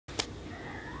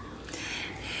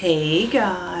Hey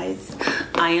guys,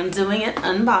 I am doing an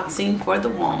unboxing for the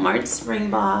Walmart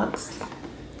spring box.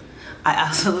 I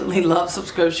absolutely love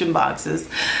subscription boxes,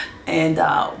 and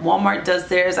Walmart does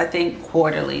theirs I think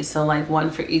quarterly, so like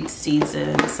one for each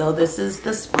season. So this is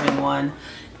the spring one,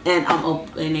 and I'm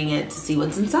opening it to see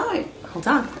what's inside. Hold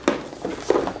on.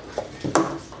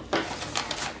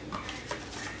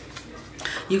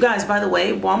 You guys, by the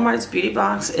way, Walmart's beauty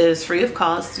box is free of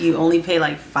cost. You only pay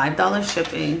like $5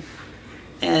 shipping,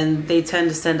 and they tend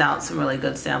to send out some really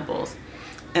good samples.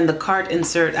 And the card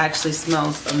insert actually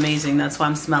smells amazing. That's why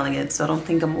I'm smelling it. So don't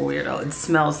think I'm a weirdo. It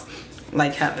smells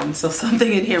like heaven. So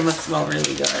something in here must smell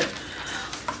really good.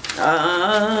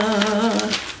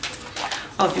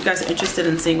 Oh, if you guys are interested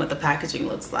in seeing what the packaging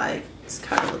looks like, this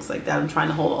kind of looks like that. I'm trying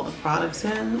to hold all the products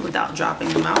in without dropping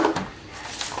them out.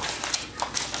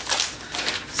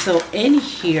 So in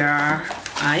here,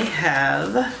 I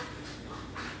have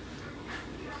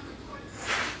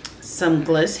some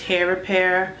Bliss hair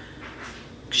repair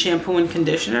shampoo and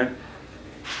conditioner.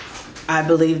 I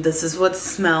believe this is what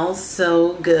smells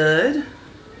so good.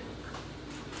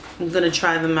 I'm gonna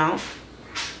try them out,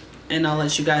 and I'll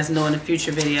let you guys know in a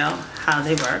future video how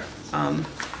they work.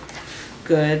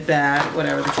 Good, bad,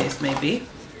 whatever the case may be.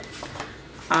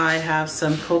 I have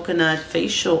some coconut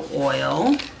facial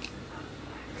oil.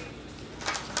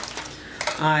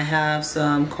 I have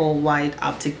some Cold White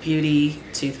Optic Beauty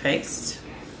toothpaste.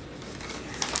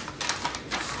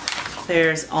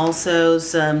 There's also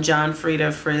some John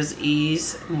Frieda Frizz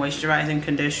Ease moisturizing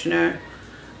conditioner.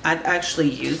 I've actually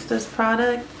used this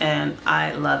product and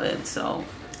I love it, so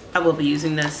I will be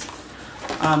using this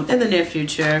in the near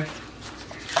future.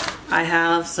 I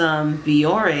have some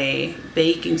Biore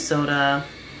baking soda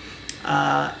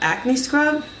acne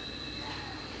scrub.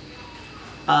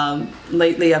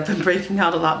 Lately I've been breaking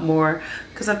out a lot more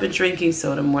because I've been drinking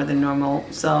soda more than normal,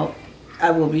 so I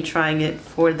will be trying it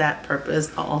for that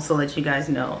purpose. I'll also let you guys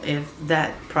know if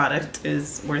that product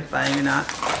is worth buying or not.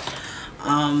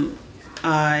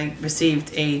 I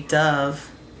received a Dove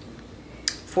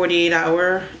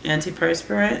 48-hour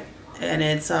antiperspirant, and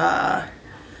it's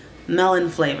melon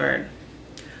flavored.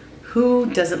 Who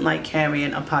doesn't like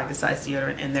carrying a pocket-sized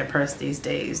deodorant in their purse these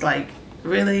days? Like,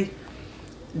 really?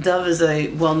 Dove is a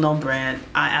well-known brand.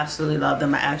 I absolutely love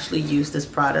them. I actually use this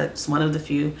product. It's one of the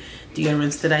few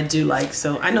deodorants that I do like.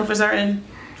 So I know for certain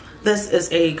this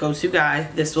is a go-to guy.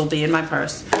 This will be in my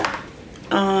purse.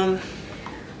 I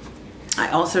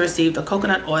also received a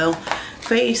coconut oil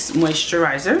face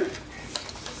moisturizer.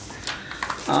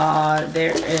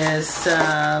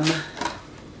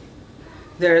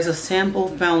 There is a sample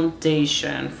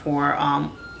foundation for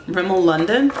Rimmel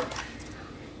London.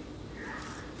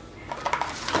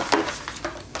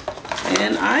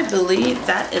 And I believe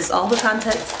that is all the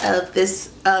contents of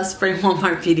this spring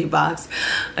Walmart beauty box.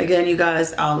 Again, you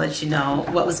guys, I'll let you know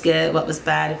what was good, what was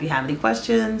bad. If you have any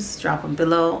questions, drop them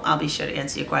below. I'll be sure to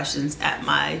answer your questions at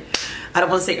my, I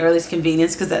don't want to say earliest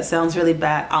convenience because that sounds really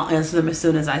bad. I'll answer them as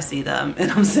soon as I see them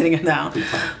and I'm sitting down.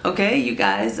 Okay, you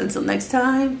guys, until next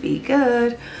time, be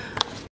good.